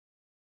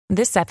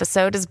This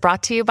episode is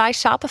brought to you by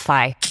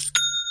Shopify.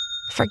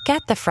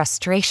 Forget the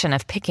frustration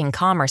of picking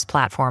commerce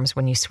platforms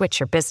when you switch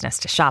your business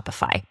to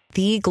Shopify,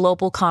 the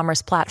global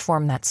commerce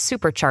platform that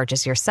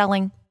supercharges your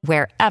selling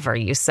wherever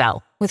you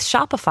sell. With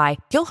Shopify,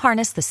 you'll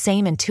harness the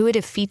same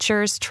intuitive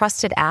features,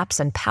 trusted apps,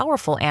 and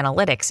powerful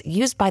analytics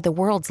used by the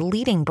world's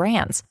leading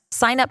brands.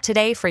 Sign up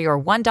today for your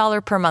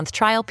 $1 per month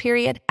trial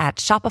period at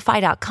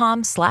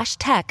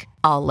shopify.com/tech,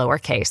 all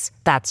lowercase.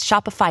 That's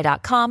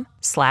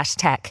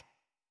shopify.com/tech.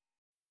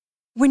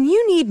 When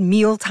you need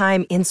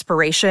mealtime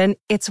inspiration,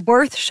 it's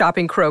worth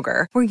shopping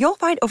Kroger, where you'll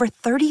find over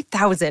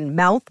 30,000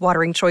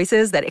 mouth-watering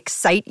choices that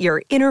excite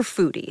your inner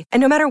foodie. And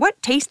no matter what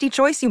tasty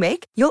choice you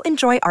make, you'll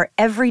enjoy our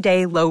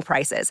everyday low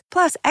prices,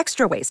 plus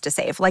extra ways to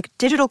save, like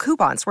digital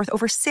coupons worth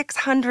over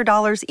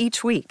 $600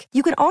 each week.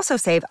 You can also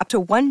save up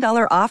to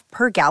 $1 off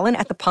per gallon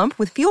at the pump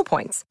with fuel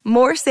points.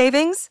 More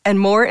savings and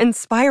more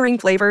inspiring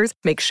flavors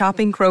make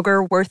shopping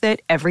Kroger worth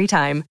it every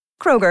time.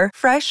 Kroger,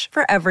 fresh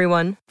for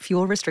everyone.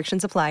 Fuel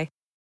restrictions apply.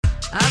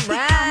 All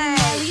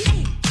right.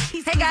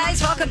 Hey,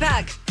 guys, welcome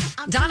back.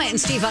 Donna and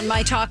Steve on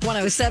My Talk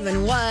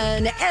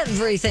 107.1,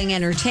 Everything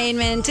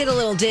Entertainment. Did a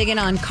little digging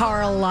on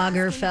Karl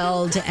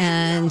Lagerfeld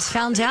and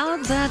found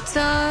out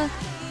that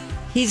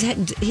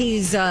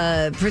he's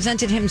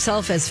presented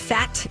himself as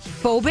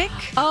fat-phobic.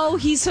 Oh,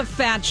 he's a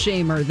fat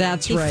shamer.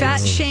 That's right. He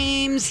fat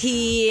shames.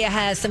 He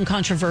has some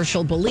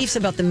controversial beliefs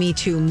about the Me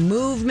Too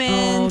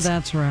movement. Oh,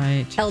 that's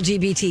right.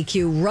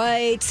 LGBTQ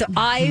rights. So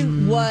I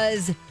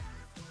was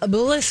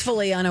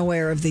blissfully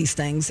unaware of these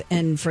things,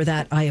 and for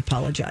that I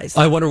apologize.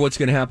 I wonder what's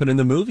going to happen in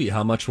the movie.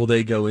 How much will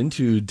they go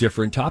into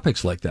different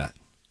topics like that?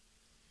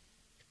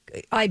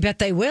 I bet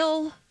they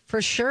will,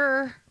 for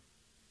sure.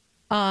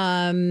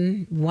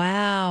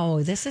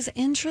 Wow, this is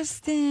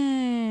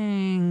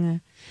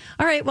interesting.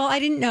 All right, well, I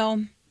didn't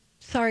know.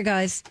 Sorry,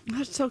 guys.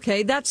 That's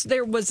okay.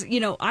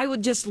 I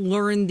would just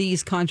learn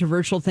these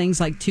controversial things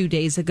like 2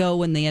 days ago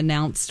when they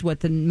announced what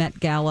the Met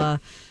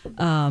Gala,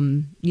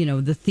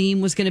 the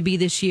theme was going to be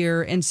this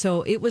year. And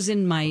so it was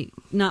in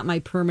not my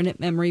permanent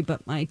memory,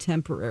 but my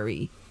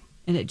temporary.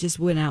 And it just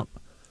went out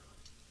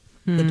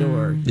the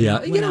door. Yeah.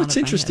 It's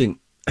interesting.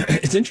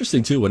 It's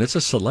interesting, too, when it's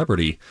a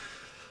celebrity,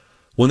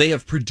 when they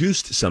have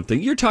produced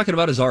something. You're talking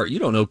about his art. You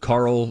don't know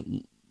Karl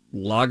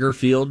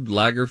Lagerfeld,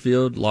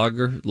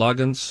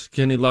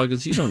 Kenny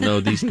Loggins. You don't know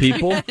these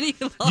people.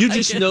 You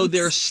just know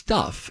their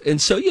stuff.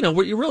 And so,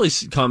 what you're really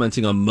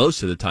commenting on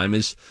most of the time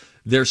is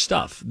their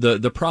stuff,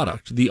 the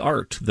product, the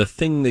art, the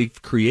thing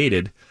they've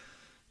created.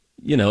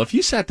 If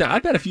you sat down, I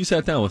bet if you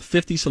sat down with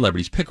 50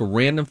 celebrities, pick a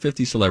random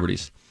 50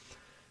 celebrities,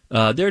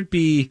 there'd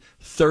be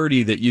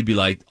 30 that you'd be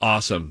like,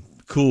 awesome,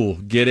 cool,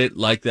 get it,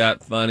 like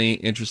that, funny,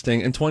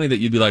 interesting, and 20 that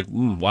you'd be like,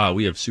 wow,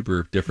 we have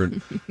super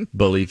different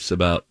beliefs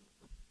about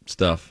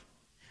stuff.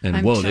 And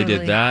they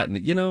did that. And, I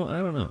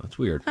don't know. It's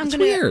weird.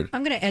 Weird.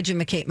 I'm going to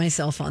educate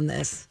myself on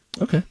this.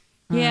 Okay.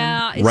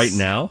 Yeah. Right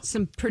now?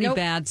 Some pretty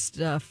bad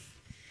stuff,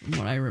 from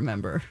what I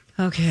remember.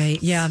 Okay.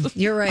 Yeah,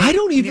 you're right. I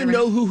don't even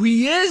know who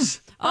he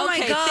is. Oh,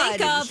 okay, my God.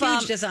 Think of,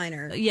 huge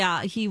designer.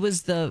 Yeah, he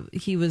was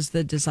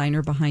the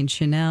designer behind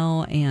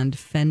Chanel and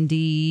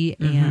Fendi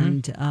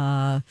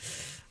and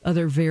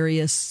other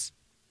various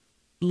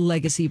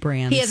legacy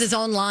brands. He has his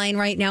own line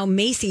right now.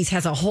 Macy's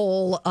has a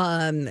whole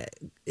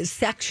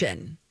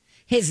section.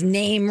 His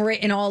name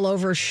written all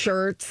over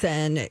shirts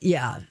and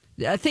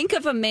think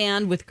of a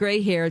man with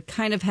gray hair. It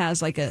kind of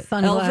has like a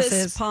sunglasses.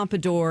 Elvis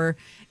pompadour,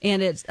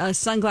 and it's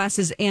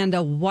sunglasses and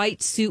a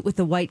white suit with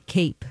a white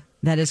cape.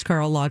 That is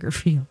Karl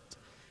Lagerfeld.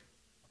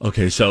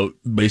 Okay, so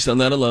based on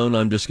that alone,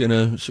 I'm just going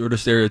to sort of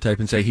stereotype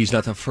and say he's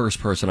not the first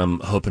person I'm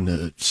hoping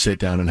to sit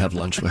down and have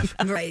lunch with.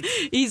 Right.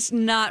 He's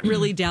not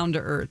really down to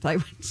earth, I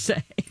would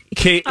say.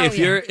 Kate,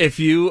 if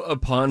you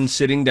upon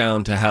sitting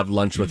down to have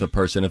lunch with a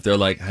person, if they're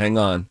like, hang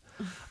on,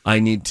 I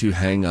need to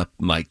hang up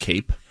my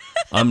cape,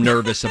 I'm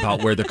nervous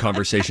about where the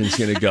conversation's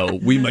going to go.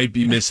 We might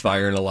be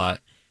misfiring a lot.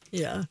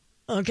 Yeah.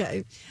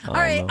 Okay. All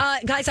right,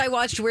 guys, I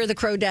watched Where the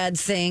Crawdads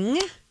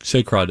Sing.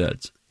 Say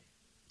crawdads.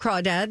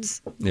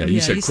 Crawdads? Yeah, you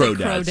said crawdads.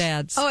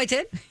 Crawdads. Oh, I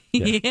did?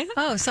 Yeah.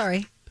 Oh,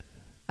 sorry.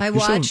 I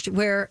watched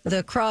Where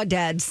the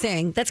Crawdads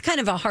Sing. That's kind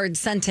of a hard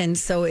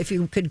sentence, so if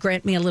you could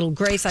grant me a little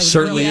grace, I would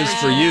certainly really is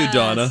for you,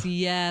 Donna.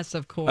 Yes,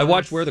 of course. I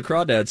watched Where the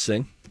Crawdads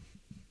Sing.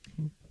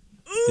 Okay.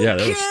 Yeah,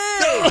 that was...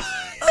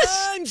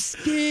 I'm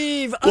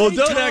Steve. Well, I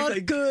don't talk act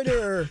like-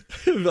 gooder.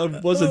 I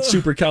wasn't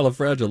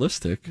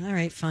supercalifragilistic. All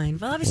right, fine.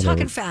 Well, I was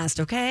talking fast,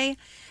 okay?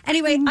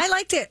 Anyway, I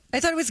liked it. I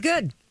thought it was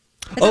good.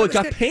 It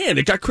got panned.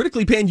 It got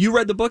critically panned. You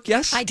read the book,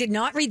 yes? I did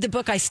not read the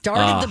book. I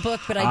started the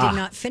book, but I did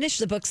not finish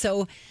the book.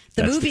 So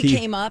the movie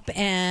came up,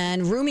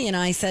 and Rumi and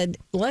I said,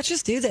 let's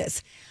just do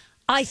this.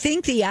 I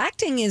think the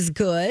acting is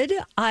good.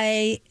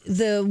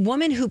 The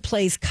woman who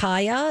plays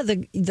Kaya,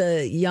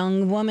 the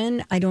young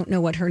woman, I don't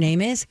know what her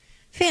name is,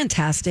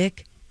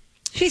 fantastic.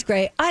 She's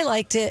great. I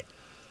liked it.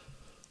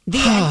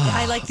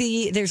 I like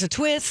there's a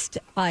twist.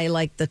 I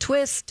like the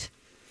twist.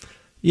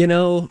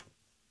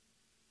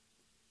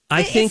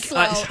 I think it's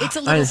slow. It's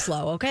a little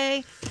slow,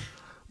 okay?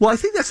 Well, I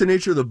think that's the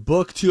nature of the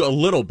book too, a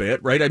little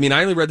bit, right? I mean,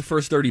 I only read the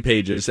first 30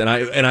 pages, and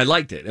I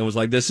liked it, and was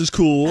like, "This is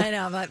cool." I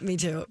know, but me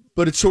too.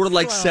 But it sort of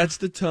like sets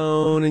the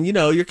tone, and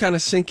you're kind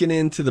of sinking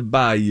into the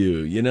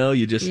bayou.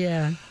 You just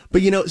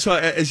But so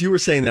as you were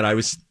saying that, I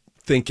was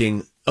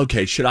thinking,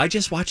 okay, should I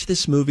just watch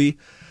this movie?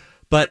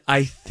 But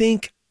I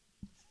think,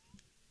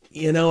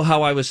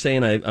 how I was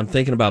saying, I'm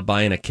thinking about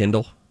buying a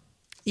Kindle.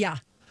 Yeah.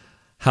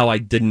 How I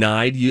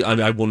denied you.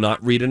 I will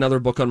not read another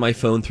book on my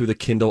phone through the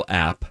Kindle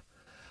app.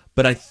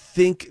 But I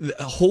think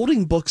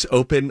holding books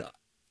open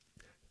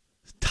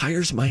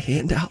tires my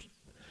hand out.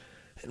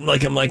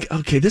 I'm like,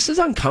 okay, this is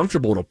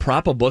uncomfortable to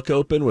prop a book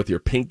open with your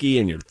pinky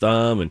and your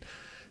thumb. And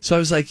so I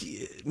was like,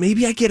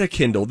 maybe I get a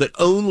Kindle that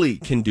only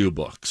can do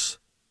books.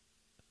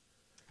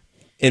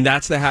 And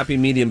that's the happy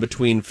medium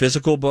between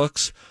physical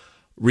books,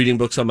 reading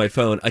books on my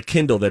phone, a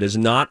Kindle that is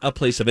not a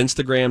place of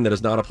Instagram, that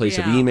is not a place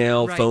of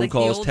email, phone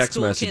calls, text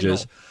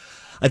messages. Kindle.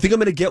 I think I'm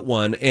going to get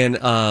one. And,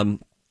 I'm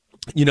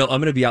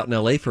going to be out in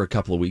LA for a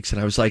couple of weeks.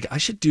 And I was like, I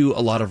should do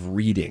a lot of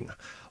reading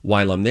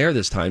while I'm there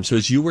this time. So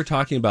as you were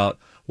talking about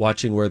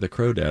watching Where the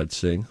Crawdads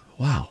Sing,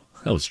 wow,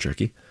 that was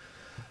tricky.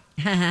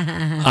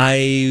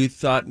 I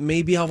thought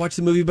maybe I'll watch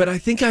the movie, but I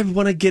think I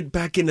want to get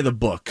back into the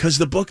book because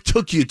the book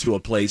took you to a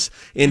place.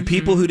 And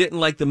people who didn't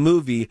like the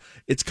movie,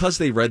 it's because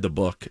they read the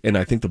book. And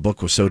I think the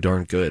book was so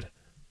darn good.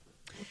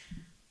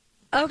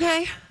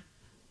 Okay.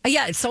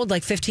 Yeah, it sold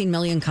like 15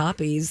 million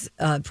copies,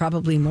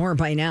 probably more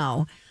by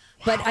now.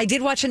 But I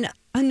did watch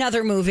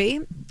another movie.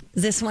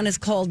 This one is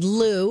called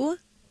Lou.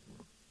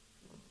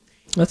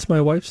 That's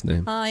my wife's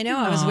name. I know.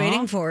 Aww. I was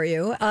waiting for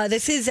you.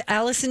 This is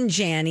Allison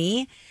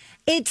Janney.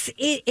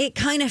 It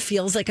kind of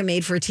feels like a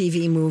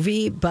made-for-TV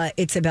movie, but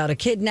it's about a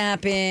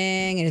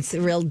kidnapping, and it's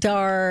real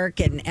dark,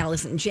 and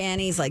Allison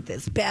Janney's like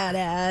this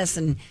badass,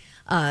 and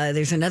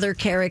there's another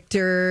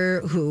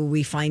character who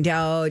we find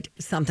out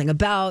something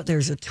about.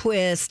 There's a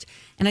twist.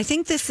 And I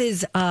think this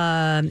is,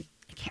 I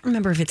can't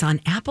remember if it's on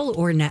Apple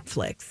or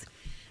Netflix.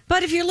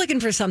 But if you're looking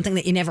for something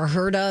that you never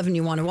heard of and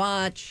you want to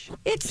watch,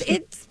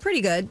 it's pretty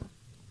good.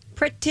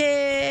 Pretty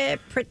good.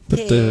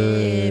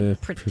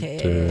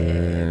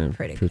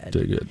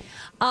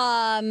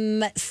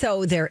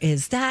 So there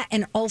is that.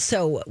 And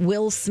also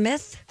Will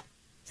Smith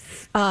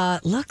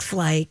looks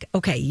like,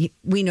 okay,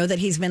 we know that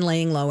he's been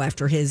laying low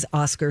after his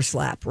Oscar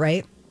slap,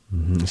 right?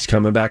 Mm-hmm. He's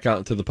coming back out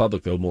into the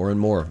public, though, more and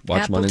more.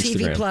 Watch him on Instagram.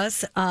 Apple TV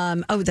Plus.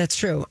 That's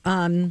true.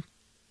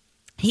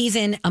 He's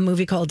in a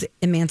movie called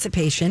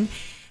Emancipation.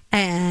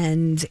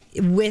 And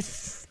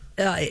with,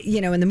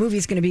 and the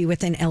movie's going to be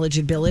within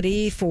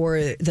eligibility for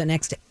the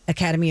next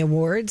Academy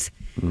Awards.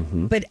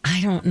 Mm-hmm. But I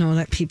don't know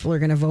that people are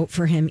going to vote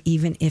for him,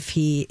 even if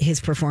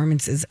his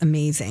performance is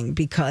amazing,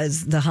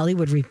 because the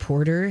Hollywood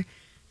Reporter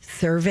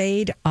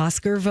surveyed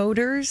Oscar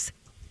voters,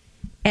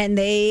 and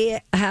they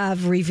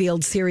have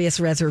revealed serious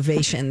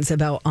reservations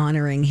about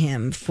honoring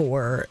him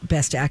for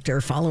Best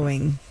Actor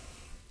following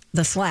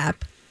the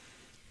slap.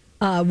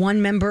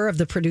 One member of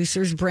the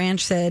producers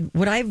branch said,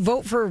 "Would I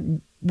vote for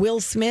Will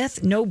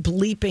Smith? No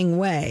bleeping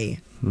way."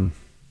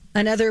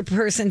 Another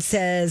person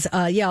says,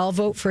 "Yeah, I'll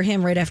vote for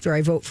him right after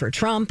I vote for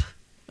Trump."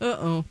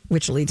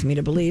 Which leads me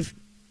to believe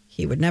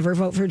he would never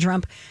vote for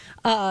Trump.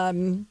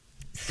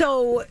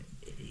 So,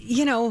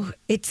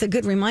 it's a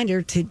good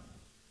reminder to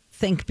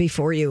think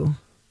before you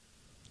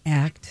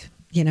act.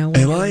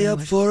 Am I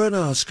up for an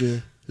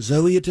Oscar? Is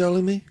that what you're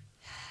telling me?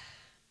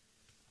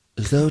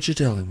 Is that what you're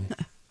telling me?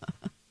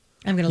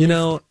 I'm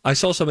gonna. I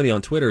saw somebody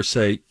on Twitter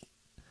say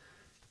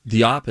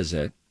the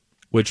opposite,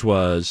 which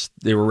was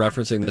they were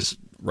referencing this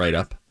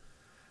write-up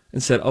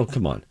and said, "Oh,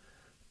 come on.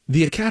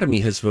 The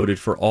Academy has voted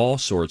for all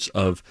sorts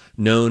of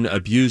known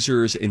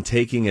abusers and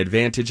taking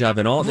advantage of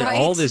and all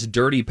this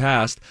dirty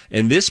past."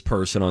 And this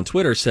person on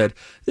Twitter said,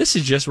 "This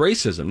is just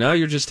racism. Now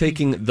you're just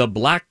taking the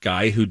black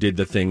guy who did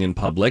the thing in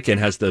public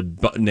and has the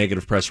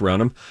negative press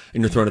around him,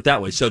 and you're throwing it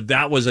that way." So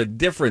that was a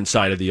different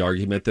side of the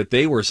argument that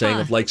they were saying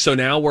of so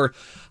now we're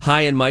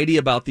high and mighty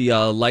about the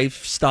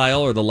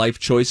lifestyle or the life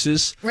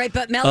choices. Right,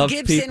 but Mel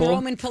Gibson,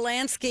 Roman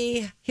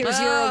Polanski, here's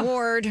your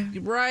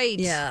award. Right.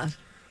 Yeah.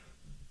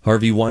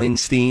 Harvey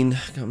Weinstein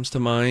comes to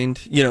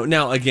mind.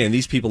 Now, again,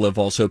 these people have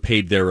also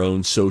paid their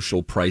own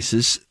social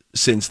prices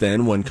since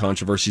then when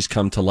controversies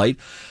come to light.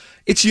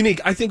 It's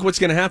unique. I think what's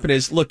going to happen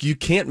is, look, you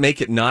can't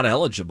make it not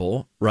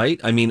eligible, right?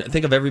 I mean,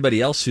 think of everybody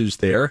else who's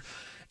there.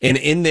 And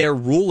in their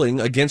ruling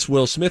against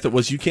Will Smith, it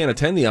was you can't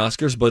attend the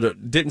Oscars, but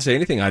it didn't say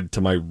anything, to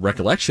my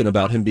recollection,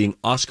 about him being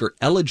Oscar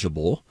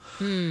eligible.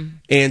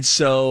 And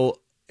so...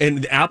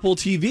 And Apple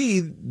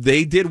TV,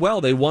 they did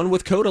well. They won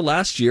with Coda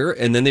last year,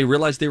 and then they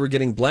realized they were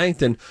getting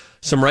blanked. And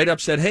some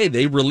write-ups said, hey,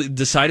 they really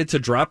decided to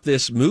drop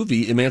this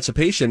movie,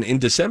 Emancipation, in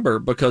December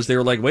because they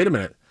were like, wait a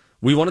minute,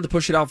 we wanted to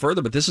push it out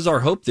further, but this is our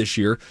hope this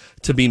year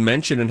to be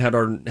mentioned and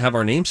have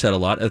our name said a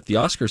lot at the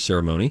Oscar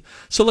ceremony.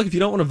 So, look, if you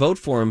don't want to vote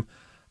for him,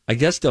 I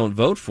guess don't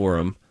vote for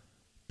him.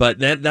 But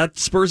that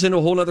spurs into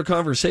a whole other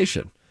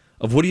conversation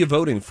of what are you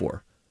voting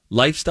for?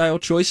 Lifestyle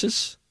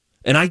choices?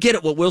 And I get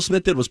it. What Will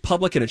Smith did was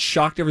public, and it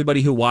shocked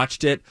everybody who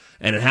watched it,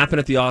 and it happened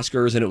at the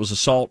Oscars, and it was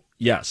assault.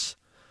 Yes.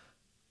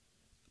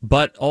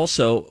 But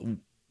also,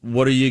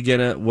 what are you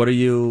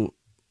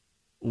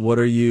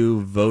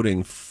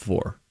voting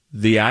for?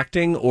 The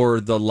acting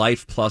or the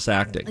life plus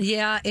acting?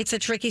 Yeah, it's a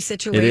tricky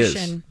situation. It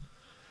is.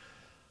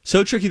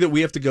 So tricky that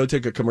we have to go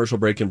take a commercial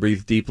break and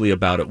breathe deeply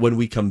about it. When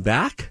we come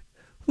back,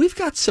 we've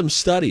got some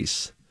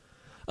studies.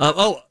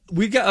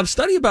 We got a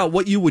study about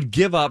what you would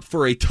give up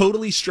for a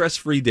totally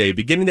stress-free day,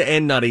 beginning to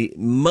end, not a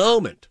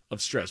moment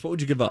of stress. What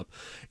would you give up?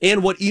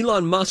 And what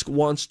Elon Musk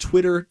wants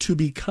Twitter to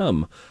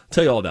become. I'll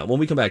tell you all that when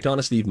we come back.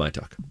 Donna, Steve, My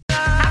Talk.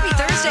 Happy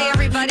Thursday,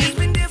 everybody.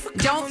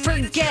 Don't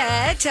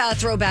forget,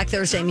 Throwback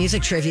Thursday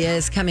music trivia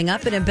is coming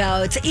up in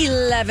about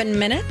 11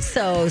 minutes,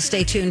 so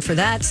stay tuned for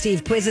that.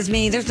 Steve quizzes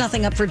me. There's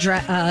nothing up for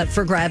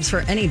grabs for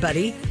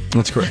anybody.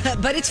 That's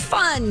correct. But it's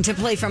fun to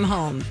play from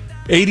home.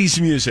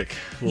 80s music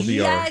will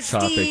be our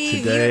topic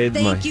Steve, today.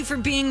 Thank you for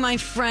being my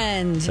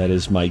friend. That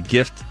is my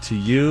gift to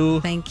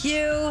you. Thank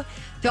you.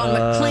 Don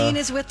McLean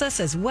is with us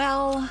as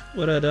well.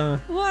 What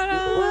up?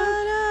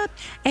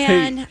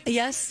 And hey,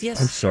 yes. I'm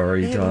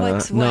sorry, Donna.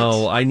 What?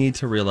 No, I need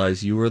to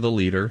realize you are the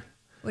leader.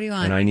 What do you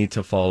want? And I need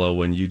to follow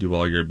when you do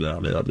all your blah,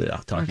 blah, blah,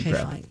 talking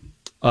crap.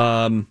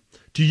 Fine.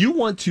 Do you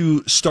want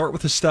to start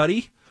with a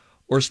study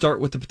or start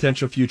with the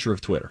potential future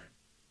of Twitter?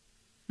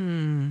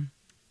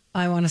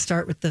 I want to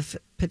start with the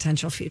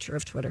potential future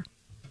of Twitter.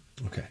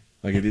 Okay.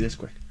 I'll give you this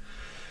quick.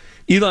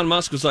 Elon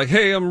Musk was like,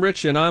 hey, I'm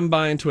rich and I'm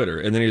buying Twitter.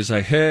 And then he was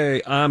like,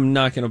 hey, I'm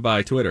not going to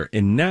buy Twitter.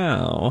 And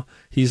now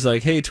he's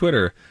like, hey,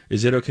 Twitter,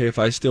 is it okay if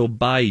I still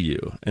buy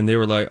you? And they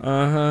were like,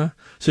 uh-huh.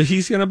 So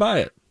he's going to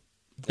buy it.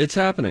 It's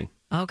happening.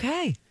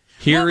 Okay.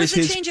 Here what is was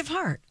his the change of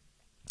heart?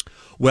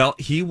 Well,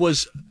 he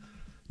was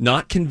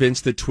not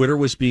convinced that Twitter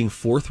was being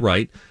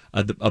forthright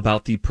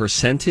about the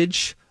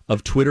percentage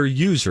of Twitter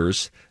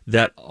users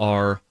that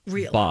are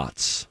real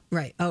bots.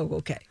 Right. Oh,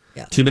 okay.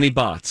 Yeah. Too many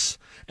bots.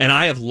 And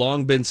I have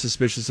long been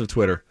suspicious of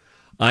Twitter.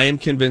 I am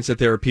convinced that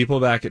there are people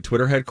back at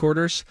Twitter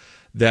headquarters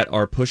that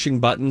are pushing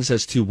buttons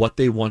as to what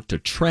they want to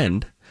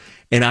trend.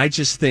 And I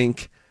just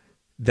think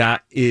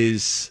that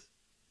is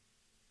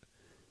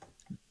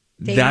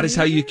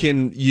how you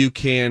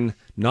can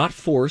not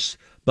force,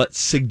 but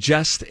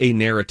suggest a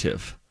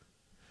narrative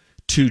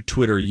to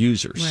Twitter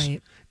users.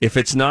 Right. If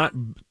it's not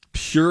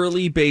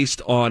purely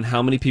based on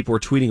how many people are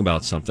tweeting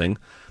about something,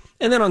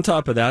 and then on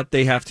top of that,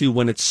 they have to,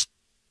 when it's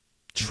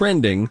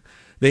trending,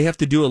 they have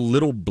to do a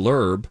little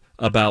blurb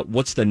about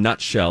what's the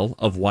nutshell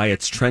of why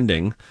it's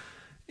trending.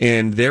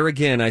 And there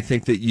again, I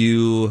think that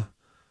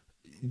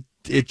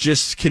it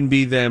just can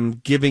be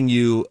them giving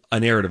you a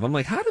narrative. I'm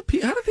like, how do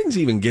things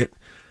even get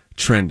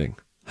trending?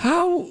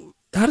 How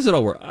does it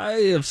all work? I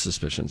have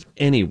suspicions.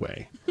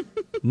 Anyway,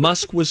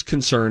 Musk was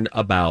concerned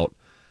about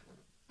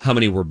how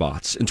many were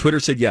bots. And Twitter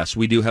said, yes,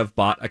 we do have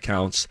bot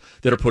accounts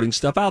that are putting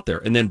stuff out there.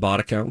 And then bot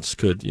accounts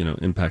could,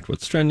 impact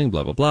what's trending,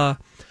 blah, blah,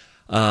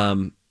 blah.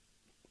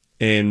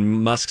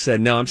 And Musk said,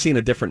 no, I'm seeing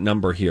a different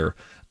number here.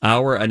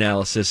 Our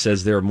analysis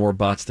says there are more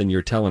bots than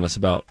you're telling us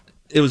about.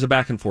 It was a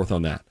back and forth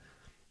on that.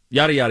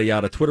 Yada, yada,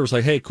 yada. Twitter was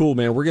like, hey, cool,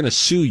 man, we're going to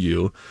sue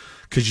you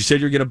because you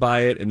said you're going to buy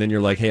it, and then you're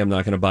like, hey, I'm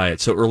not going to buy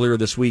it. So earlier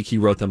this week, he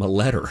wrote them a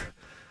letter.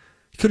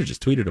 He could have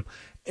just tweeted them.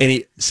 And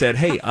he said,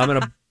 hey, I'm going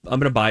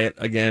to buy it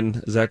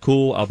again. Is that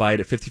cool? I'll buy it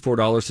at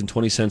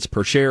 $54.20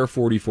 per share,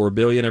 $44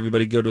 billion.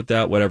 Everybody good with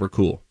that? Whatever,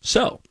 cool.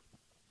 So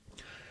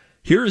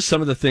here is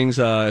some of the things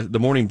the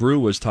Morning Brew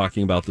was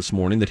talking about this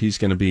morning that he's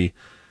going to be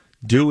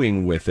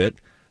doing with it.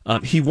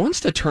 He wants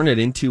to turn it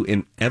into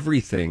an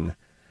everything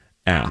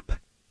app.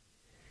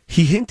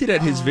 He hinted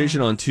at his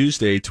vision on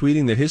Tuesday,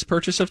 tweeting that his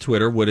purchase of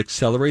Twitter would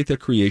accelerate the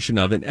creation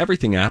of an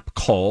everything app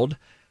called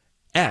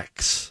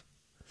X.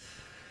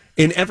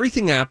 An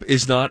everything app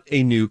is not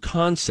a new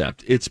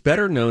concept. It's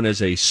better known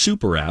as a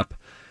super app.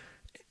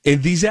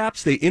 And these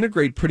apps, they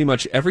integrate pretty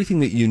much everything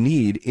that you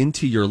need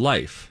into your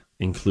life,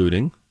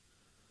 including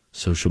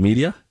social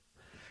media,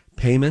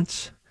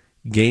 payments,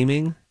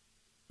 gaming,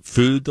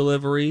 food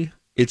delivery.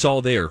 It's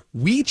all there.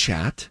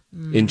 WeChat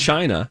in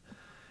China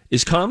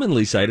is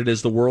commonly cited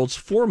as the world's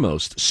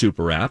foremost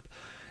super app.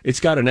 It's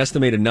got an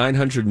estimated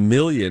 900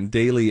 million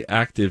daily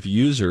active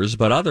users,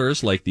 but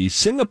others, like the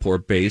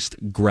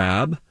Singapore-based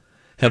Grab,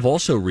 have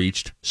also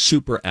reached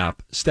super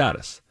app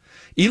status.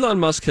 Elon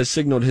Musk has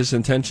signaled his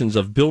intentions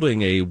of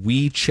building a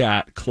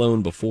WeChat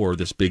clone before,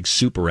 this big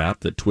super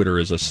app that Twitter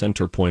is a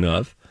center point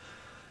of,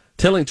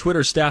 telling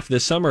Twitter staff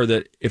this summer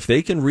that if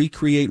they can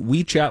recreate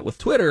WeChat with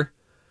Twitter,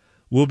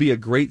 will be a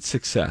great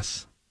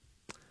success.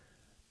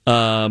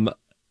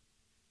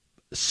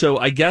 So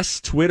I guess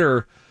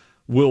Twitter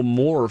will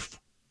morph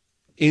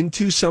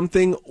into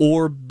something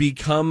or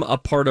become a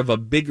part of a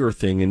bigger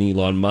thing in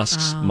Elon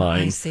Musk's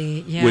mind. I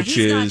see. Yeah, which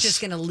he's not is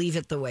just going to leave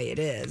it the way it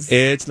is.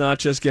 It's not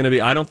just going to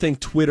be. I don't think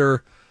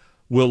Twitter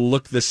will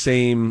look the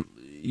same,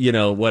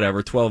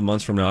 12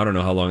 months from now. I don't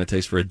know how long it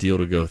takes for a deal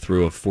to go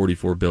through of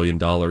 $44 billion.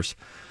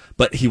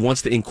 But he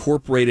wants to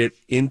incorporate it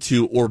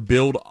into or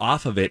build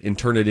off of it and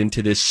turn it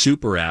into this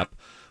super app,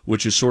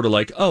 which is sort of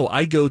like,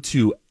 I go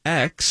to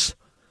X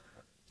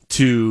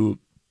to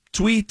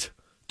tweet,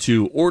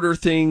 to order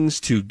things,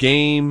 to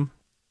game,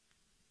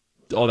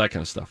 all that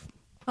kind of stuff.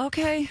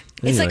 Okay.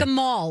 It's like a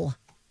mall,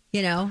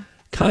 you know?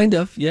 Kind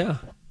of, yeah.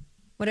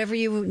 Whatever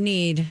you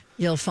need,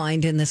 you'll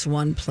find in this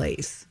one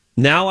place.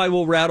 Now I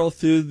will rattle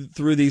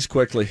through these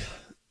quickly.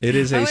 It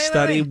is a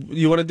study. Wait.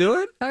 You want to do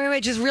it? All right,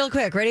 wait, just real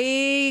quick.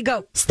 Ready,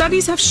 go.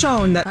 Studies have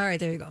shown that... All right,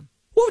 there you go.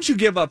 What would you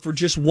give up for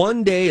just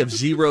one day of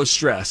zero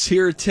stress?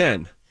 Here are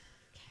 10.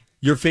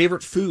 Your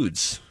favorite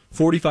foods.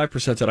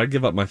 45% said I'd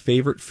give up my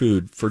favorite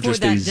food for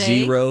just a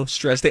zero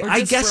stress day.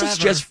 I guess it's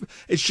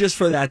just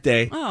for that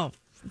day. Oh,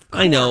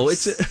 I know.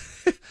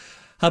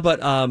 How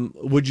about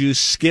would you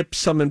skip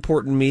some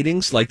important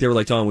meetings? Like they were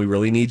like, Dawn, we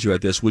really need you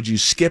at this. Would you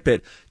skip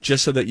it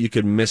just so that you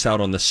could miss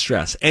out on the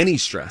stress? Any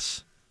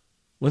stress.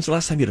 When's the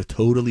last time you had a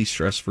totally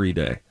stress-free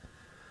day?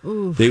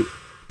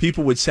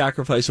 People would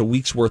sacrifice a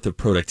week's worth of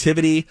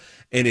productivity,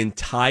 an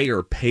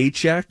entire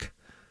paycheck.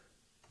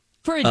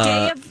 For a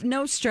day of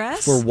no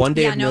stress? For one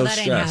day of no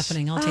stress. Yeah, no, that ain't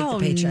happening. I'll take the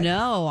paycheck.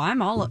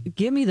 No,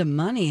 give me the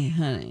money,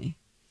 honey.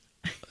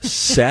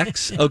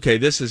 Sex? Okay,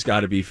 this has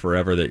got to be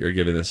forever that you're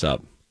giving this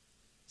up.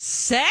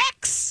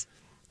 Sex?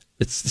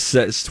 It's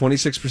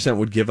 26%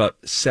 would give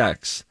up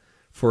sex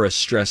for a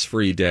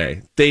stress-free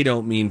day. They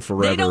don't mean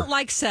forever. They don't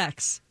like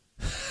sex.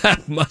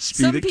 That must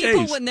be the case. Some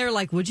people, when they're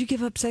like, would you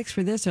give up sex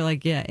for this? They're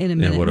like, yeah, in a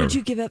minute. Would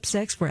you give up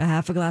sex for a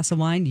half a glass of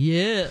wine?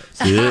 Yes.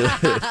 Yeah,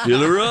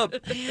 fill her up.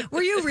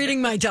 Were you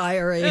reading my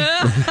diary? They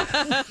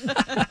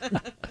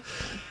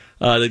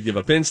give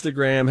up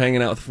Instagram,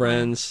 hanging out with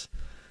friends.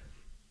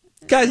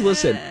 Guys,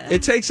 listen,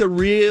 it takes a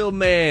real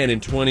man in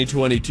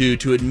 2022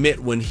 to admit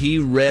when he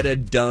read a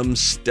dumb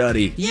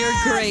study. You're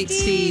great,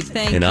 Steve.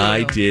 Thank you. And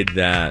I did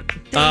that.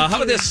 How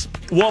about this?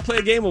 We'll all play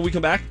a game when we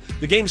come back.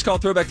 The game is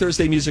called Throwback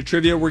Thursday Music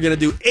Trivia. We're going to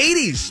do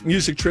 80s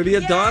music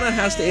trivia. Yay! Donna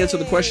has to answer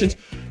the questions.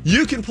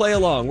 You can play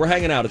along. We're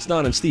hanging out. It's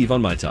Don and Steve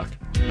on My Talk.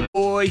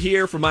 Boy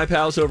here from my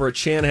pals over at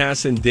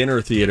Chanhassen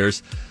Dinner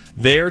Theaters.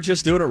 They're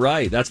just doing it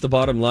right. That's the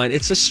bottom line.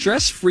 It's a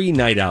stress-free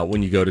night out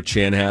when you go to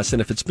Chanhassen.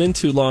 If it's been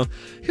too long,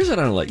 here's what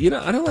I don't like.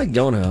 I don't like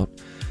going out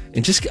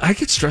and I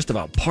get stressed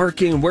about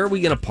parking. Where are we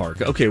going to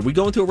park? Okay, we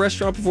go into a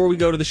restaurant before we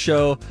go to the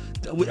show.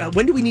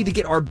 When do we need to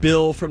get our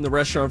bill from the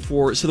restaurant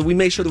so that we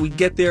make sure that we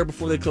get there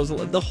before they close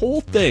the whole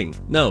thing?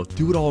 No,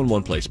 do it all in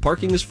one place.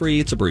 Parking is free.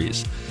 It's a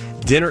breeze.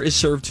 Dinner is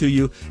served to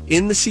you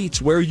in the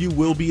seats where you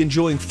will be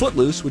enjoying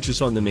Footloose, which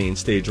is on the main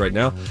stage right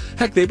now.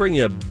 Heck, they bring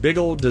you a big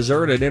old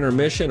dessert at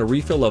intermission, a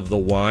refill of the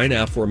wine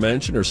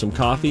aforementioned, or some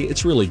coffee.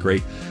 It's really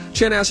great.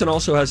 Chanhassen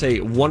also has a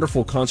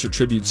wonderful concert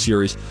tribute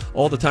series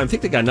all the time. I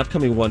think they got an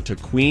upcoming one to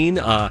Queen.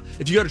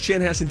 If you go to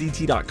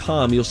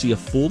chanhassendt.com, you'll see a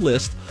full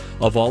list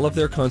of all of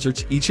their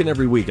concerts each and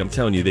every week. I'm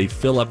telling you, they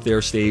fill up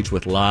their stage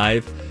with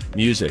live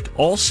music.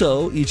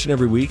 Also, each and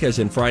every week, as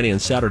in Friday and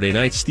Saturday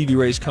nights, Stevie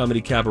Ray's Comedy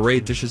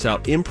Cabaret dishes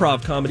out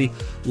improv comedy,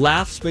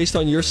 laughs based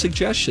on your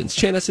suggestions.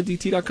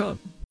 chanhassendt.com.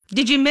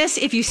 Did you miss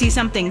If You See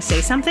Something,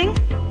 Say Something?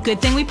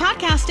 Good thing we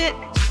podcast it.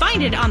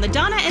 Find it on the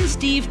Donna and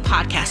Steve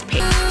podcast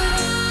page.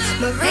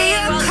 Welcome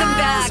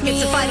back.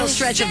 It's the final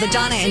stretch of the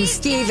Donna and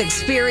Steve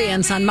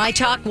experience on My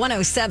Talk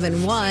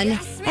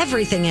 107.1.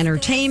 Everything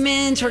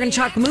Entertainment. We're going to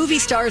talk movie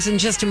stars in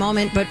just a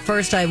moment, but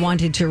first I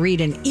wanted to read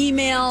an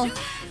email.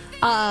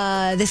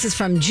 This is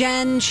from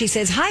Jen. She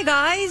says, "Hi,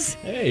 guys.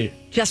 Hey.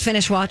 Just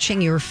finished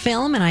watching your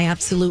film, and I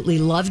absolutely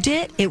loved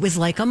it. It was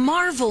like a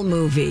Marvel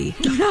movie.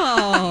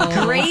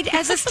 Oh. Great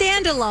as a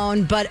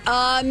standalone, but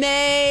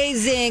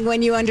amazing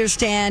when you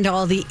understand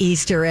all the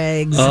Easter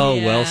eggs." Oh,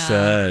 yeah. Well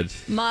said.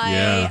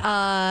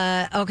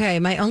 My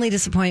only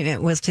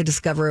disappointment was to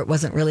discover it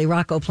wasn't really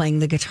Rocco playing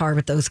the guitar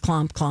with those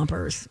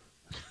clompers.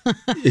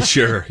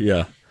 Sure,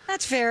 yeah.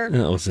 That's fair.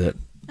 That was it.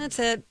 That's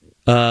it.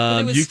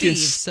 It was Steve,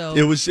 so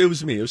it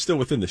was me. It was still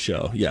within the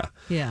show. Yeah.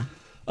 Yeah.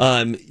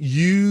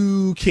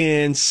 You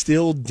can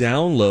still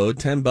download.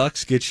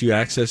 $10 gets you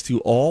access to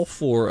all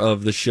 4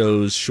 of the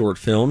show's short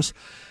films,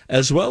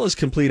 as well as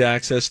complete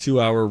access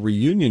to our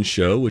reunion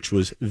show, which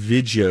was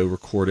video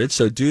recorded.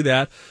 So do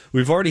that.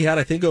 We've already had,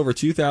 I think, over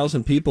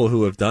 2,000 people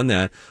who have done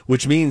that,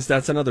 which means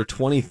that's another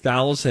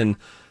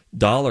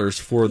 $20,000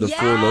 for the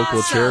 4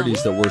 local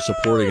charities that we're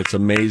supporting. It's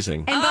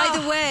amazing. And by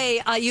the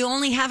way, you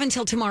only have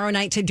until tomorrow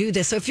night to do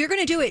this. So if you're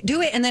going to do it,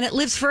 and then it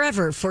lives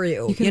forever for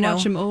you. You can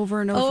watch them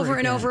over and over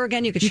and over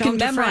again. You can show them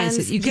to memorize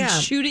friends. it. You can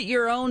shoot it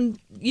your own.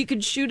 You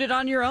could shoot it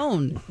on your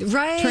own.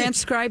 Right.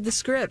 Transcribe the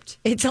script.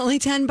 It's only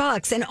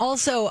 $10. And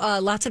also,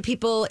 lots of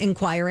people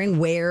inquiring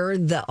where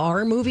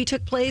our movie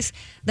took place.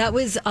 That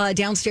was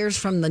downstairs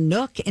from the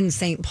Nook in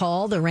St.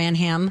 Paul, the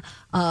Ranham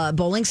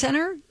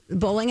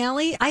bowling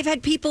alley. I've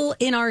had people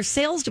in our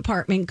sales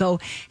department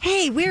go,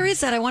 "Hey, where is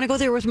that? I want to go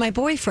there with my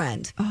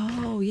boyfriend."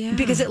 Oh, yeah.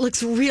 Because it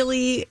looks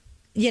really,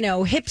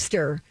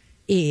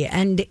 hipster-y.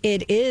 And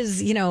it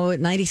is,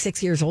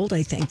 96 years old,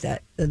 I think,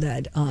 that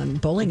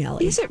bowling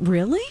alley. Is it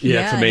really?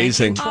 Yeah, it's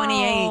amazing.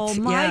 1928.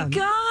 Oh, my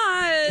gosh.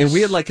 And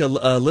we had like a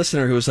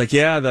listener who was like,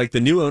 yeah, like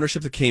the new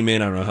ownership that came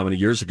in, I don't know how many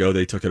years ago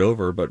they took it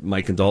over, but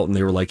Mike and Dalton,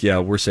 they were like, yeah,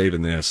 we're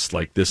saving this.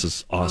 Like, this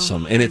is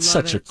awesome. And it's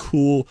such a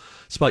cool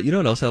spot. You know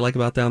what else I like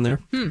about down there?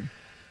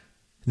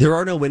 There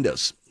are no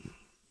windows.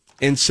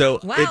 And so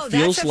it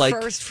feels that's a like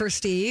first for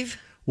Steve.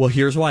 Well,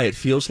 here's why. It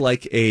feels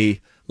like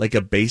a like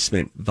a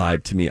basement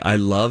vibe to me. I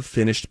love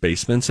finished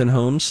basements in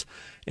homes,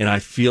 and I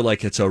feel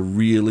like it's a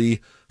really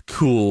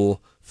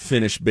cool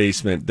finished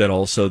basement that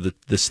also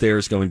the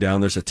stairs going down,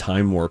 there's a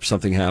time warp.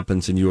 Something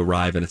happens and you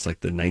arrive and it's like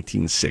the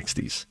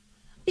 1960s.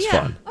 It's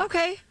fun.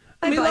 Okay.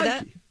 I buy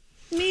that.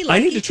 I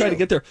need to try to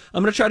get there.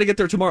 I'm going to try to get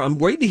there tomorrow. I'm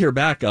waiting to hear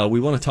back. We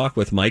want to talk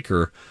with Mike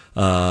or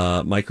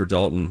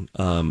Dalton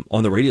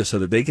on the radio so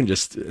that they can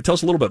just tell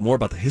us a little bit more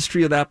about the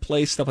history of that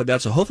place, stuff like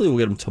that. So hopefully we'll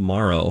get them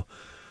tomorrow.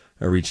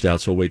 I reached out,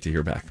 so we'll wait to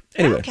hear back.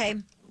 Anyway, okay.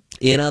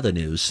 In other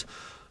news,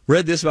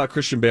 read this about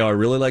Christian Bale. I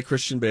really like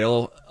Christian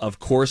Bale. Of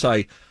course,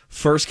 I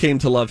first came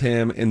to love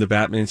him in the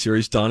Batman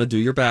series. Donna, do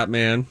your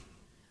Batman.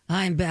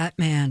 I'm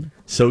Batman.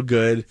 So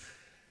good.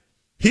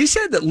 He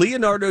said that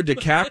Leonardo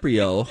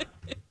DiCaprio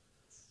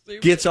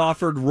gets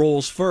offered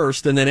roles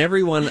first, and then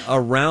everyone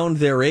around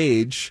their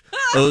age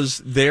owes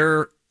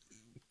their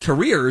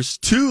careers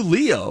to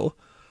Leo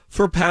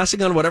for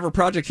passing on whatever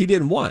project he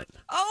didn't want.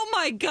 Oh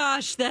my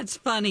gosh, that's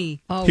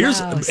funny. Oh,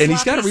 wow. And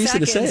he's got a reason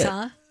to say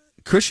it.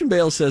 Christian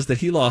Bale says that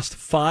he lost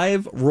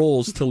 5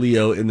 roles to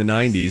Leo in the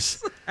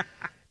 90s,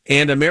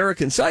 and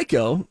American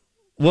Psycho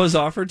was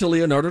offered to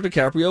Leonardo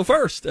DiCaprio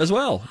first as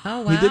well.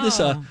 Oh, wow. He did this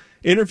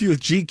interview with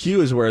GQ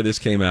is where this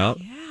came out.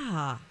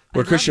 Yeah.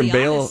 Where Christian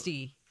Bale...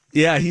 Honesty.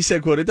 Yeah, he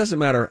said, quote, "It doesn't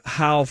matter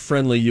how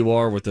friendly you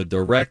are with the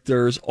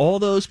directors. All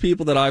those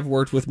people that I've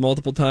worked with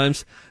multiple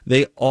times,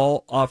 they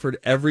all offered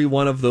every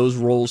one of those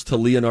roles to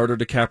Leonardo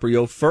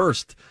DiCaprio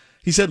first."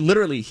 He said,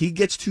 literally, he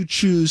gets to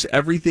choose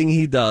everything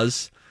he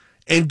does.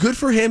 And good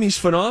for him. He's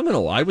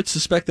phenomenal. I would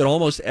suspect that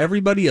almost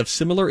everybody of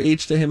similar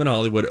age to him in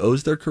Hollywood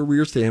owes their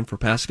careers to him for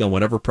passing on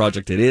whatever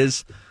project it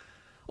is.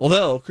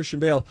 Although Christian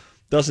Bale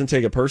doesn't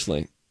take it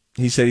personally.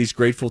 He said he's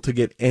grateful to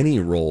get any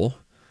role.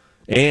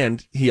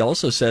 And he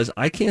also says,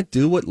 I can't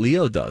do what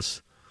Leo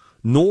does,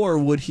 nor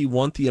would he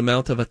want the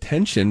amount of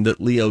attention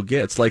that Leo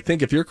gets. Like,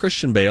 think if you're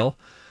Christian Bale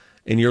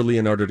and you're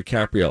Leonardo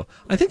DiCaprio,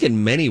 I think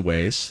in many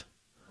ways,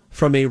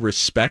 from a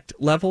respect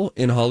level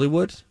in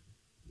Hollywood,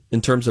 in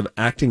terms of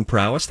acting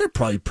prowess, they're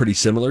probably pretty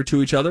similar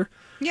to each other.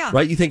 Yeah.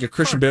 Right? You think of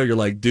Christian Bale, you're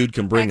like, dude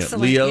can bring it.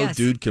 Leo, yes.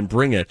 Dude can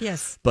bring it.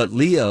 Yes. But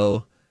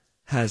Leo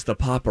has the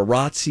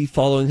paparazzi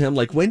following him.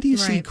 Like, when do you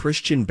see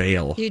Christian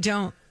Bale? You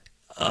don't.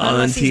 On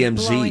Unless he's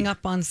TMZ. blowing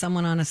up on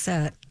someone on a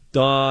set.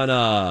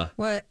 Donna.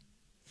 What?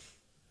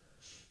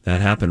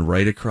 That happened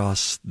right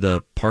across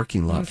the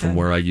parking lot from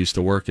where I used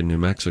to work in New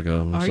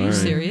Mexico. Are you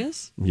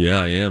serious? Yeah,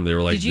 I am. They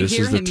were like, did you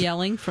hear him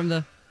yelling from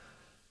the...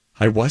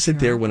 I wasn't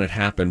there when it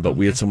happened, but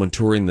we had someone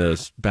touring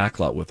the back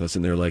lot with us,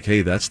 and they were like,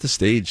 hey, that's the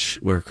stage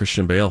where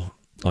Christian Bale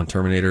on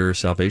Terminator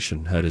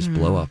Salvation had his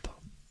blow up.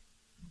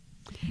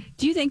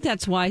 Do you think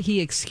that's why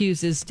he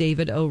excuses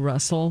David O.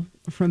 Russell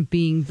from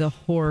being the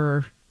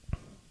horror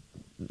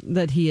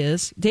that he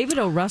is? David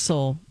O.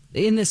 Russell,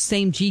 in this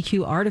same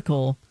GQ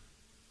article,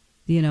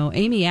 you know,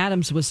 Amy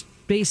Adams was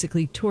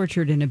basically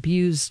tortured and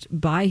abused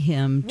by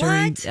him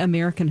during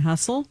American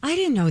Hustle. I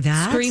didn't know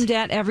that. Screamed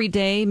at every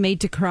day,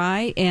 made to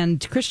cry,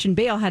 and Christian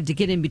Bale had to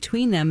get in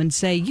between them and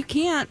say, you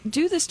can't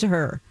do this to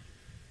her.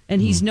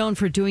 And he's known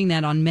for doing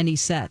that on many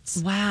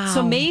sets. Wow.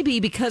 So maybe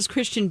because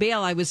Christian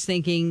Bale, I was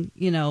thinking,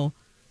 you know,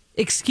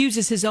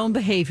 excuses his own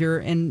behavior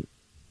and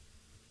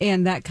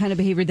that kind of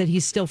behavior, that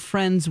he's still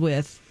friends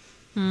with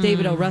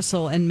David O.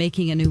 Russell and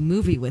making a new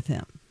movie with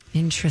him.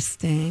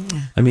 Interesting.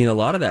 I mean, a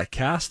lot of that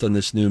cast on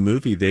this new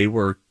movie, they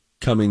were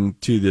coming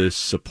to the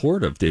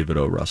support of David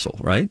O. Russell,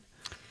 right?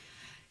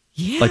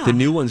 Yeah. Like the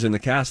new ones in the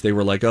cast, they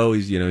were like, oh,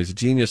 he's a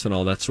genius and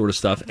all that sort of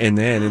stuff. And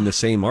then in the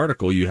same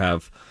article, you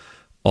have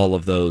all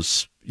of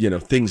those,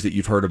 things that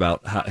you've heard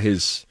about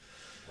his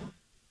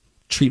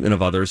treatment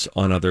of others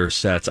on other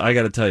sets. I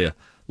got to tell you,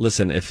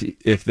 listen,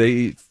 if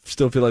they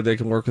still feel like they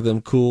can work with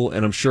him, cool.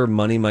 And I'm sure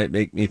money might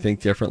make me think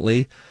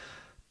differently.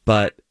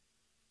 But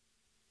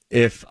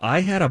if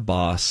I had a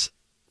boss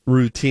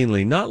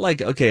routinely, not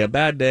like, okay, a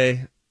bad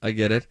day, I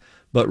get it,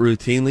 but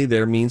routinely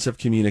their means of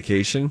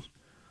communication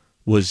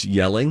was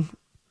yelling,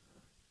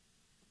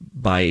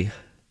 by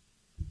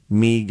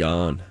me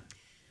gone.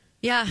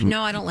 Yeah,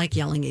 no, I don't like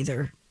yelling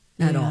either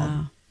at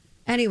all.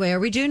 Anyway, are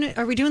we doing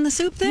the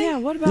soup thing? Yeah,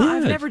 what about,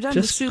 I've never done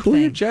the soup cool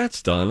thing. Your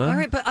jets, Donna. All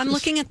right, but I'm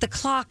looking at the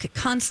clock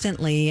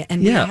constantly,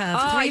 and we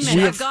have 3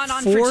 minutes. I've gone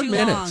on for too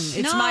long.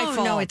 It's my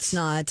fault. No, it's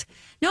not.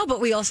 No,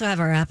 but we also have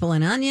our apple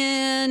and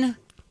onion.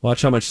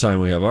 Watch how much time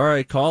we have. All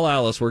right, call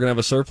Alice. We're going to have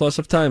a surplus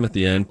of time at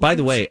the end. By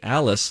the way,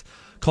 Alice,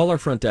 call our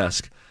front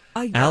desk.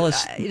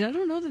 Alice. I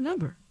don't know the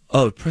number.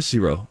 Oh, press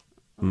 0.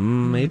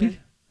 Maybe?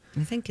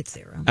 I think it's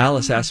 0.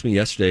 Alice asked me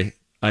yesterday.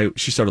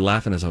 She started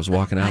laughing as I was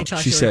walking out. I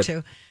talked to her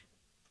too.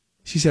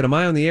 She said, am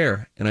I on the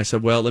air? And I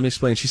said, well, let me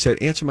explain. She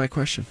said, answer my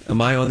question.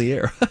 Am I on the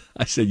air?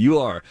 I said, you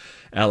are,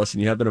 Alice,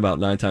 and you have been about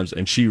 9 times.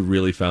 And she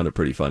really found it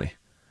pretty funny.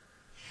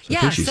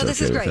 So so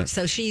this is great.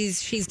 So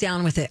she's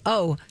down with it.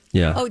 Oh,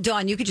 yeah. Oh,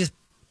 Dawn, you could just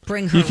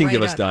bring her. You can right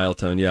give us up. dial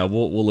tone. Yeah,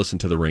 we'll listen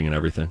to the ring and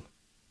everything.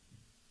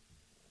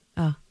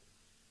 Oh,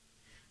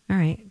 all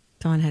right.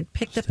 Dawn had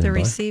picked up the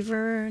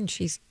receiver, and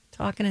she's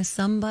talking to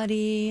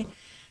somebody.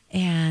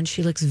 And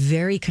she looks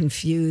very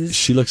confused.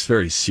 She looks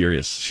very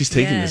serious. She's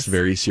taking this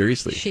very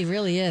seriously. She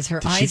really is. Her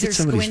Did eyes she get are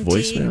somebody's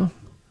squinty. voicemail?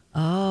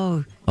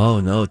 Oh,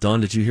 no.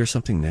 Dawn, did you hear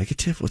something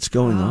negative? What's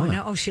going on?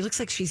 No. Oh, she looks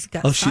like she's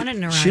got sun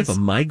in her eyes. Does she have a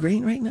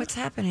migraine right now? What's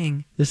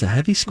happening? There's a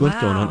heavy squint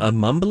going on. A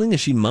mumbling?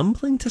 Is she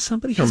mumbling to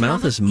somebody? Her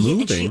mouth is moving.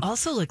 Yeah, and she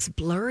also looks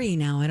blurry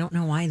now. I don't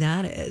know why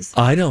that is.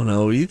 I don't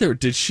know either.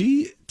 Did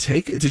she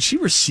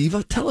receive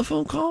a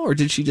telephone call or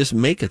did she just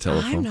make a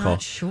telephone call? I'm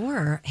not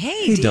sure.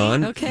 Hey,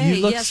 Dawn. Okay,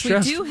 you look yes,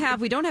 stressed.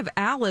 we don't have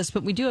Alice,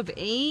 but we do have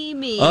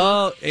Amy.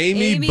 Oh,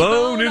 Amy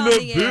Bone in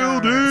the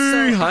building.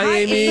 So, hi,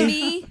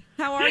 Amy.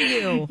 How are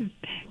you?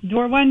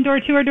 Door 1, door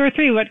 2, or door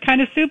 3? What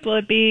kind of soup will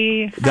it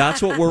be?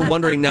 That's what we're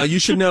wondering. Now, you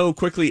should know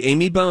quickly,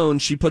 Amy Bone,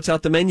 she puts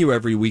out the menu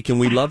every week, and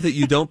we love that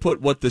you don't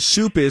put what the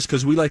soup is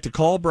because we like to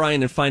call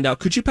Brian and find out.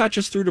 Could you patch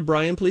us through to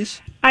Brian,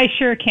 please? I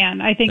sure can.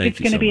 I think Thank it's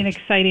you going to so be much.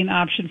 an exciting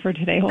option for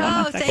today. Hold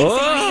on a second.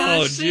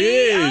 Oh,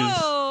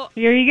 jeez.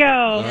 Here you go.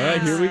 All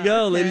right, here we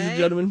go, ladies and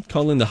gentlemen.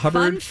 Calling the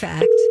Hubbard Fun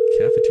fact.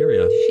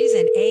 Cafeteria. She's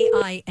an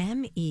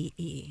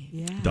AIMEE.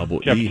 Yeah. Double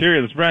E.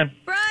 Cafeteria, this is Brian.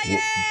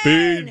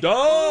 Big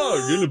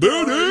dog in the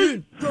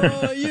building.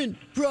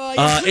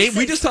 Brian.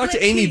 We just talked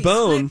to Amy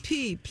Bone.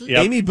 Yep.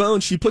 Amy Bone,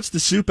 she puts the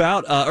soup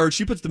out, or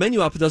she puts the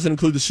menu out, but doesn't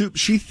include the soup.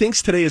 She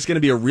thinks today is going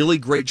to be a really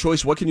great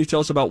choice. What can you tell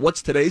us about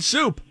what's today's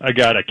soup? I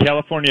got a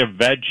California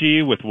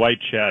veggie with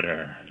white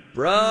cheddar.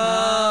 Bro.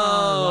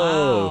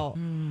 Wow.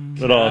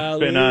 Little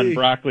spin on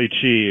broccoli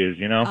cheese,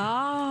 you know?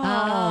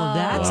 Oh,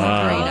 that's a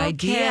great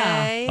idea.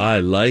 I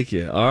like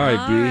it. All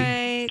right, B.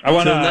 Right. I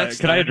want Till to. next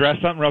Can I time. address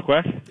something real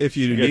quick? If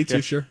you need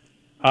to, sure.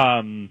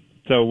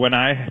 So when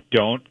I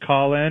don't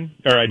call in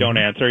or I don't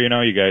answer, you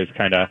know, you guys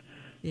kind of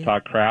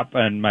talk crap,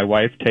 and my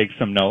wife takes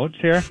some notes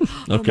here.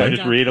 Okay. Can I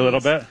just read a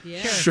little bit?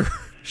 Yeah.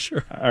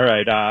 Sure. All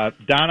right.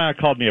 Donna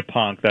called me a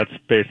punk. That's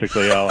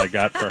basically all I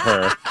got for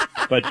her.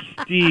 But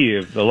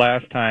Steve, the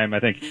last time,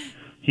 I think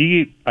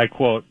I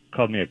quote,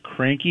 called me a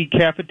cranky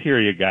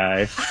cafeteria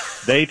guy.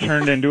 They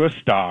turned into a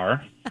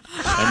star.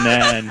 And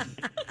then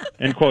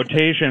in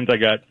quotations, I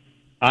got,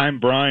 I'm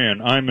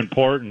Brian, I'm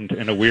important,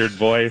 in a weird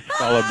voice,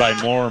 followed by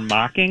more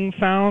mocking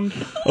sounds.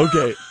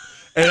 Okay.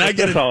 And I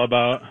get That's it. all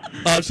about.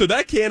 So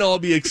that can't all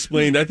be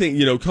explained. I think,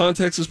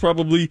 context is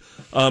probably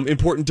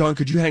important. Dawn,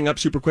 could you hang up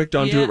super quick?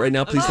 Dawn, do it right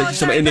now, please. Thank you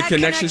so much. And the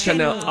connection's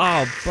cutting out.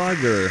 Oh,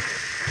 bugger.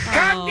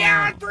 Come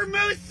down for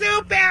moose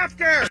soup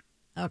after.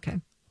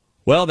 Okay.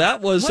 Well, that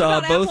was What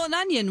about both. apple and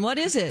onion? What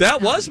is it?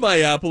 That was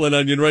my apple and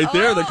onion right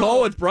there. The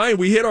call with Brian.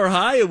 We hit our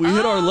high and we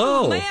hit our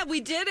low. Oh, man,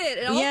 we did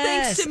it. All Yes.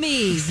 thanks to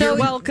me. So, You're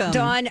welcome.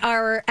 Dawn,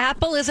 our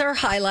apple is our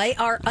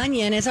highlight. Our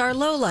onion is our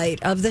low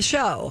light of the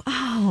show.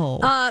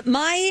 Oh.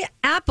 My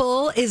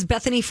apple is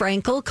Bethany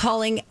Frankel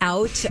calling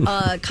out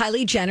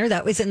Kylie Jenner.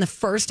 That was in the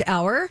first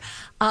hour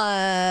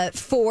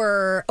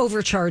for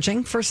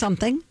overcharging for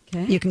something.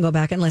 Okay. You can go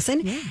back and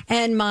listen. Yeah.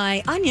 And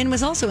my onion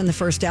was also in the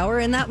first hour,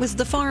 and that was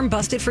the farm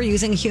busted for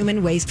using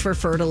human waste for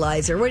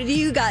fertilizer. What do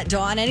you got,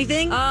 Dawn?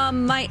 Anything?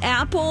 My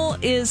apple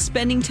is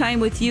spending time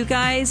with you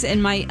guys,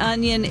 and my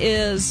onion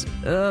is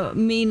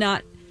me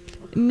not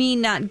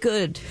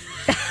good.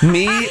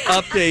 Me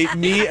update.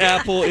 Me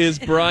apple is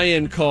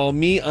Brian call.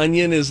 Me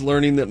onion is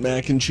learning that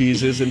mac and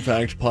cheese is in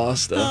fact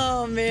pasta.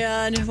 Oh,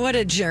 man. What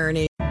a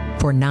journey.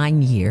 For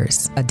 9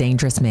 years, a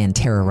dangerous man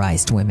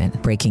terrorized women,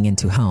 breaking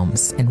into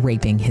homes and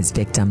raping his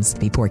victims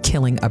before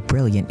killing a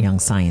brilliant young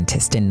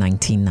scientist in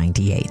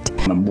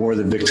 1998. The more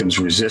the victims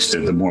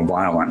resisted, the more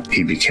violent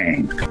he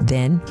became.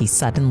 Then he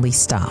suddenly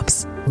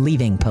stops,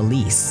 leaving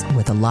police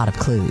with a lot of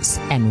clues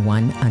and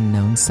one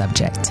unknown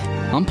subject.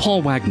 I'm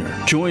Paul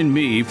Wagner. Join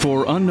me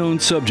for Unknown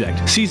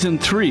Subject, Season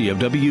 3 of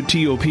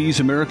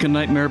WTOP's American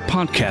Nightmare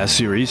podcast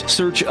series.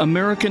 Search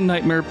American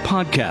Nightmare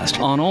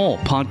Podcast on all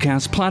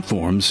podcast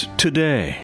platforms today.